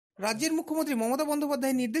রাজ্যের মুখ্যমন্ত্রী মমতা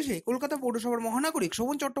বন্দ্যোপাধ্যায়ের নির্দেশে কলকাতা পৌরসভার মহানাগরিক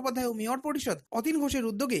শোভন চট্টোপাধ্যায় ও মেয়র পরিষদ অতীন ঘোষের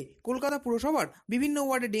উদ্যোগে কলকাতা পুরসভার বিভিন্ন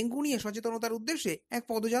ওয়ার্ডে ডেঙ্গু নিয়ে সচেতনতার উদ্দেশ্যে এক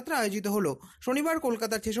পদযাত্রা আয়োজিত হলো। শনিবার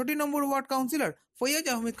কলকাতার ৬৬ নম্বর ওয়ার্ড কাউন্সিলর ফৈয়াজ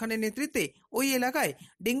আহমেদ খানের নেতৃত্বে ওই এলাকায়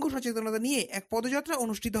ডেঙ্গু সচেতনতা নিয়ে এক পদযাত্রা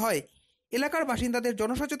অনুষ্ঠিত হয়। এলাকার বাসিন্দাদের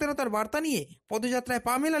জনসচেতনতার বার্তা নিয়ে পদযাত্রায়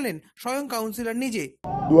পা মেলালেন স্বয়ং কাউন্সিলর নিজে।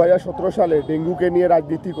 2017 সালে ডেঙ্গুকে নিয়ে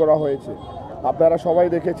রাজনীতি করা হয়েছে। আপনারা সবাই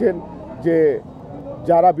দেখেছেন যে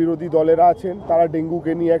যারা বিরোধী দলেরা আছেন তারা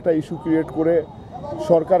ডেঙ্গুকে নিয়ে একটা ইস্যু ক্রিয়েট করে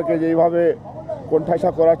সরকারকে যেইভাবে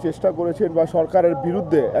কোণঠাসা করার চেষ্টা করেছেন বা সরকারের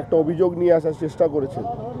বিরুদ্ধে একটা অভিযোগ নিয়ে আসার চেষ্টা করেছেন,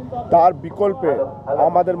 তার বিকল্পে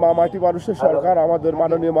আমাদের মাটি মানুষের সরকার, আমাদের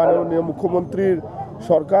মাননীয় মুখ্যমন্ত্রীর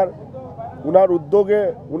সরকার, উনার উদ্যোগে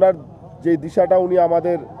উনার যে দিশাটা উনি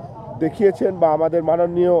আমাদের দেখিয়েছেন বা আমাদের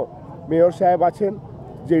মাননীয় মেয়র সাহেব আছেন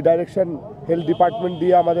যে ডাইরেকশন হেলথ ডিপার্টমেন্ট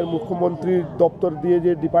দিয়ে আমাদের মুখ্যমন্ত্রীর দপ্তর দিয়ে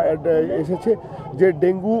যে এসেছে, যে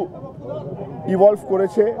ডেঙ্গু ইভলভ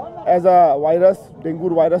করেছে অ্যাজ আ ভাইরাস,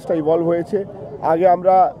 ডেঙ্গুর ভাইরাসটা ইভলভ হয়েছে। আগে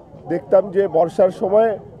আমরা দেখতাম যে বর্ষার সময়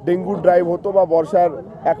ডেঙ্গু ড্রাইভ হতো বা বর্ষার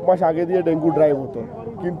 1 মাস আগে দিয়ে ডেঙ্গু ড্রাইভ হতো,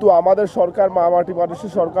 কিন্তু আমাদের সরকার মাটি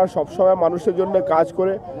মানুষের সরকার সবসময় মানুষের জন্য কাজ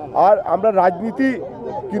করে। আর আমরা রাজনীতি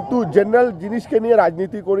কিন্তু জেনারেল জিনিসকে নিয়ে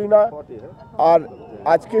রাজনীতি করি না। আর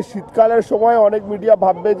আজকে শীতকালের সময় অনেক মিডিয়া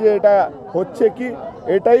ভাববে যে এটা হচ্ছে কি,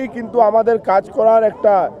 এটাই কিন্তু আমাদের কাজ করার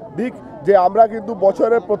একটা দিক যে আমরা কিন্তু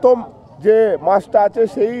বছরের প্রথম যে মাসটা আছে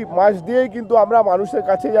সেই মাস দিয়েই কিন্তু আমরা মানুষের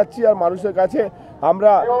কাছে যাচ্ছি আর মানুষের কাছে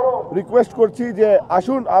আমরা রিকোয়েস্ট করছি যে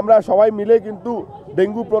আসুন আমরা সবাই মিলে কিন্তু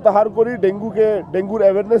ডেঙ্গু প্রত্যাহার করি, ডেঙ্গুর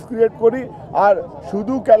অ্যাওয়ারনেস ক্রিয়েট করি। আর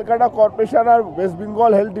শুধু ক্যালকাটা কর্পোরেশন আর ওয়েস্ট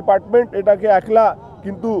বেঙ্গল হেলথ ডিপার্টমেন্ট এটাকে একলা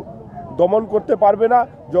কিন্তু দমন করতে পারবে না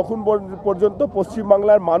যখন পর্যন্ত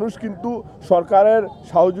পশ্চিমবাংলার মানুষ কিন্তু সরকারের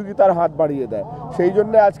সহযোগিতার হাত বাড়িয়ে দেয়। সেই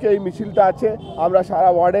জন্য আজকে এই মিছিলটা আছে। আমরা সারা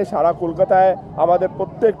ওয়ার্ডে, সারা কলকাতায়, আমাদের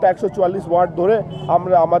প্রত্যেকটা 144 ওয়ার্ড ধরে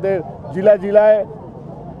আমরা আমাদের জেলায়,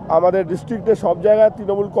 আমাদের ডিস্ট্রিক্টে সব জায়গায়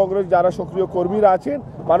তৃণমূল কংগ্রেস যারা সক্রিয় কর্মীরা আছেন,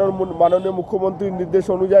 মাননীয় মুখ্যমন্ত্রীর নির্দেশ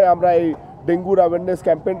অনুযায়ী আমরা এই ডেঙ্গুর অ্যাওয়ারনেস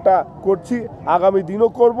ক্যাম্পেইনটা করছি, আগামী দিনও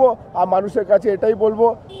করব। আর মানুষের কাছে এটাই বলবো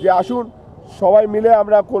যে আসুন সবাই মিলে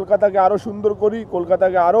আমরা কলকাতাকে আরও সুন্দর করি,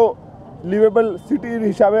 কলকাতাকে আরও লিভেবল সিটির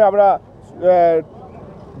হিসাবে আমরা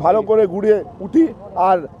ভালো করে ঘুরে উঠি।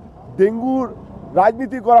 আর ডেঙ্গুর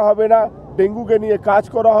রাজনীতি করা হবে না, ডেঙ্গুকে নিয়ে কাজ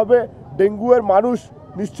করা হবে। ডেঙ্গুয়ের মানুষ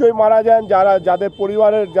নিশ্চয়ই মারা যান, যাদের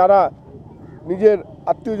পরিবারের যারা নিজের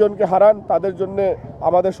আত্মীয়জনকে হারান, তাদের জন্যে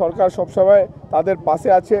আমাদের সরকার সবসময় তাদের পাশে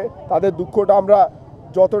আছে। তাদের দুঃখটা আমরা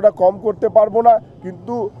যতটা কম করতে পারবো না,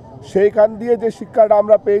 কিন্তু সেইখান দিয়ে যে শিক্ষাটা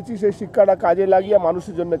আমরা পেয়েছি সেই শিক্ষাটা কাজে লাগিয়ে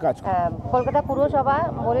মানুষের জন্য কাজ করি। কলকাতা পুরসভা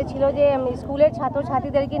বলেছিল যে স্কুলের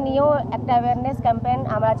ছাত্রছাত্রীদেরকে নিয়েও একটা অ্যাওয়ারনেস ক্যাম্পেইন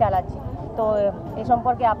আমরা চালাচ্ছি, তো এই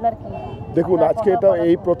সম্পর্কে আপনার কি? দেখুন, আজকে এটা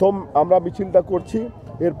এই প্রথম আমরা মিছিলটা করছি,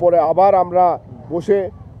 এরপরে আবার আমরা বসে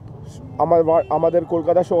আমাদের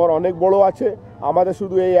কলকাতা শহর অনেক বড় আছে, আমাদের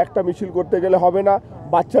শুধু এই একটা মিছিল করতে গেলে হবে না,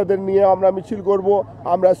 বাচ্চাদের নিয়ে আমরা মিছিল করব,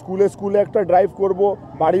 আমরা স্কুলে একটা ড্রাইভ করব,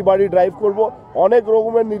 বাড়ি ড্রাইভ করব। অনেক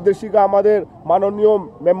রকমের নির্দেশিকা আমাদের মাননীয়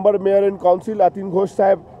member mayor in council Atin Ghosh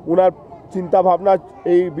সাহেব, ওনার চিন্তা ভাবনা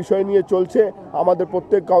এই বিষয় নিয়ে চলছে। আমাদের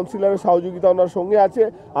প্রত্যেক কাউন্সিলরের সহযোগিতা ওনার সঙ্গে আছে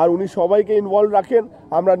আর উনি সবাইকে ইনভলভ রাখেন।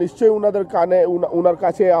 আমরা নিশ্চয়ই ওনার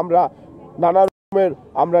কাছে আমরা নানা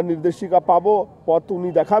আমরা নির্দেশিকা পাবো, পথ উনি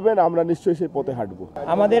দেখাবেন, আমরা নিশ্চয়ই সেই পথে হাঁটবো।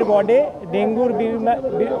 আমাদের ওয়ার্ডে ডেঙ্গুর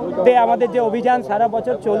বিরুদ্ধে আমাদের যে অভিযান সারা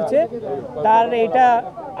বছর চলছে, তার এটা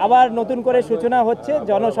আবার নতুন করে सूचना হচ্ছে।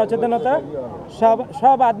 जनसचेतनता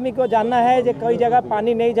सब आदमी को जानना है कि कोई जगह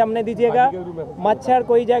पानी नहीं जमने दीजिएगा, मच्छर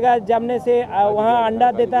कोई जगह जमने से वहाँ अंडा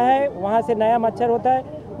देता है, वहाँ से नया मच्छर होता है,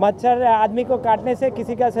 मच्छर आदमी को काटने से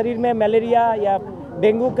किसी का शरीर में मलेरिया या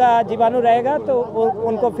डेंगू का जीवाणु रहेगा तो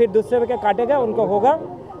उनको फिर दूसरे के काटेगा, उनको होगा।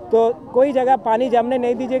 तो कोई जगह पानी जमने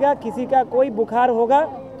नहीं दीजिएगा। किसी का कोई बुखार होगा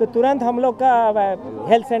तो तुरंत हम लोग का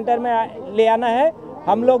हेल्थ सेंटर में ले आना है।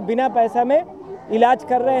 हम लोग बिना पैसा में इलाज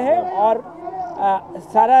कर रहे हैं और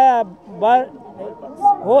सारा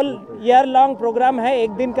होल ईयर लॉन्ग प्रोग्राम है,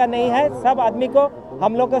 एक दिन का नहीं है। सब आदमी को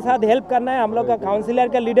हम लोग के साथ हेल्प करना है। हम लोग का काउंसिलर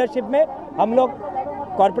के लीडरशिप में हम लोग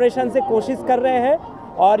कॉरपोरेशन से कोशिश कर रहे हैं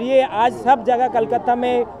और ये आज सब जगह कलकत्ता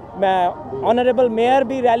में ऑनरेबल मेयर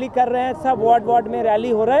भी रैली कर रहे हैं, सब वार्ड में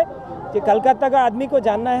रैली हो रहा है कि कलकत्ता का आदमी को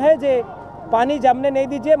जानना है कि पानी जमने नहीं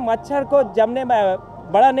दीजिए, मच्छर को जमने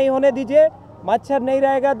बड़ा नहीं होने दीजिए। मच्छर नहीं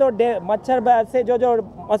रहेगा तो मच्छर से जो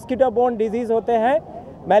मस्कीटो बोर्न डिजीज़ होते हैं,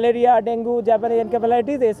 मलेरिया, डेंगू, जापानी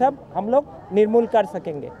एनकेफेलाइटिस, ये सब हम लोग निर्मूल कर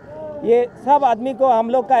सकेंगे। ये सब आदमी को हम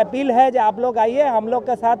लोग का अपील है कि आप लोग आइए, हम लोग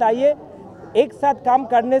के साथ आइए, एक साथ काम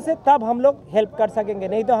करने से तब हम लोग हेल्प कर सकेंगे।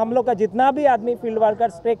 नहीं तो हम लोग का जितना भी आदमी फील्ड वर्कर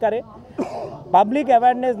स्प्रे करे पब्लिक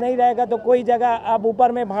अवेयरनेस नहीं रहेगा तो कोई जगह अब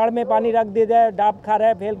ऊपर में भाड़ में पानी रख दिया जाए, डाब खा रहा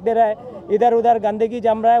है, फेंक दे रहा है, इधर उधर गंदगी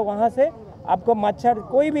जम रहा है, वहाँ से आपको मच्छर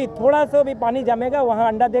कोई भी थोड़ा सा भी पानी जमेगा वहाँ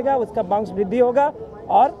अंडा देगा, उसका वंश वृद्धि होगा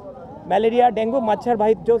और मलेरिया, डेंगू, मच्छर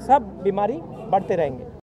भाई जो सब बीमारी बढ़ते रहेंगे।